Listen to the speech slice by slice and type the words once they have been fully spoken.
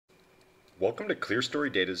Welcome to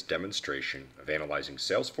ClearStory Data's demonstration of analyzing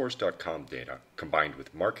Salesforce.com data combined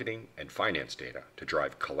with marketing and finance data to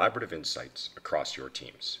drive collaborative insights across your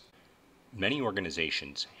teams. Many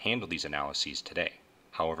organizations handle these analyses today.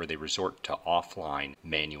 However, they resort to offline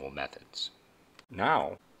manual methods.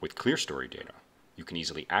 Now, with ClearStory data, you can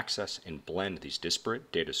easily access and blend these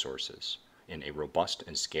disparate data sources in a robust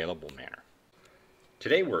and scalable manner.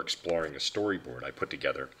 Today we're exploring a storyboard I put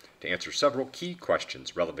together to answer several key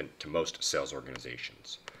questions relevant to most sales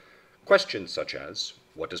organizations. Questions such as,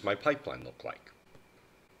 what does my pipeline look like?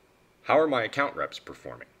 How are my account reps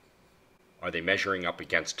performing? Are they measuring up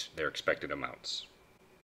against their expected amounts?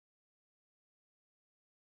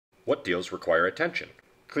 What deals require attention?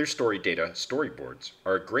 ClearStory data storyboards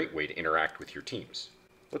are a great way to interact with your teams.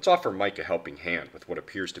 Let's offer Mike a helping hand with what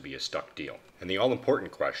appears to be a stuck deal, and the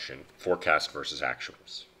all-important question, forecast versus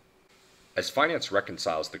actuals. As finance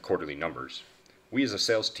reconciles the quarterly numbers, we as a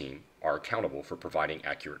sales team are accountable for providing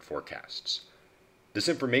accurate forecasts. This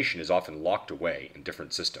information is often locked away in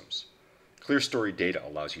different systems. ClearStory data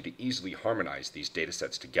allows you to easily harmonize these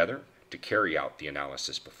datasets together to carry out the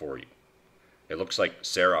analysis before you. It looks like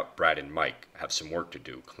Sarah, Brad, and Mike have some work to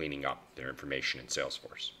do cleaning up their information in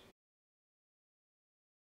Salesforce.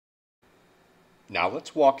 Now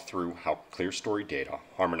let's walk through how ClearStory data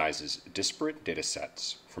harmonizes disparate data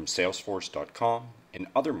sets from Salesforce.com and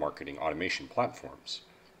other marketing automation platforms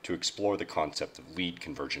to explore the concept of lead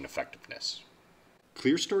conversion effectiveness.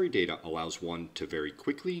 ClearStory data allows one to very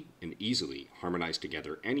quickly and easily harmonize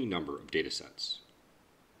together any number of data sets.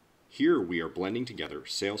 Here we are blending together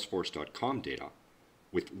Salesforce.com data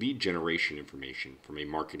with lead generation information from a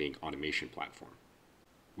marketing automation platform.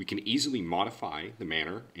 We can easily modify the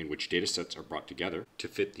manner in which datasets are brought together to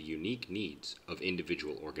fit the unique needs of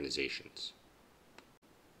individual organizations.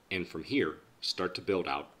 And from here, start to build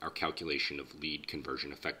out our calculation of lead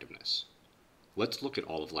conversion effectiveness. Let's look at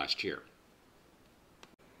all of last year.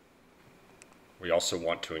 We also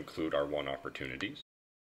want to include our won opportunities.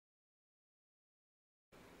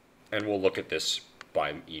 And we'll look at this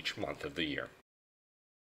by each month of the year.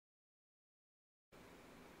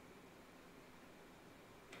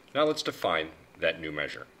 Now let's define that new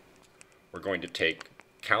measure. We're going to take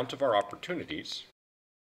count of our opportunities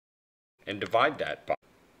and divide that by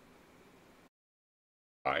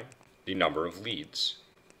the number of leads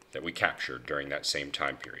that we captured during that same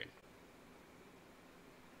time period.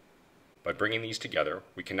 By bringing these together,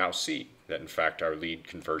 we can now see that in fact our lead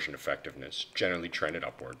conversion effectiveness generally trended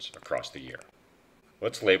upwards across the year.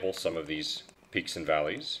 Let's label some of these peaks and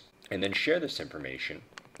valleys and then share this information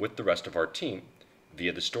with the rest of our team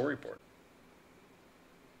via the storyboard.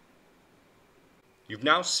 You've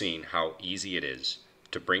now seen how easy it is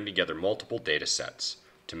to bring together multiple data sets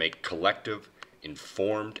to make collective,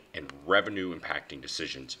 informed, and revenue-impacting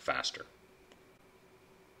decisions faster.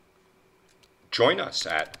 Join us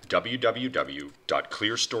at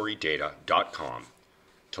www.clearstorydata.com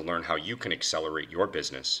to learn how you can accelerate your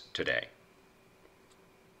business today.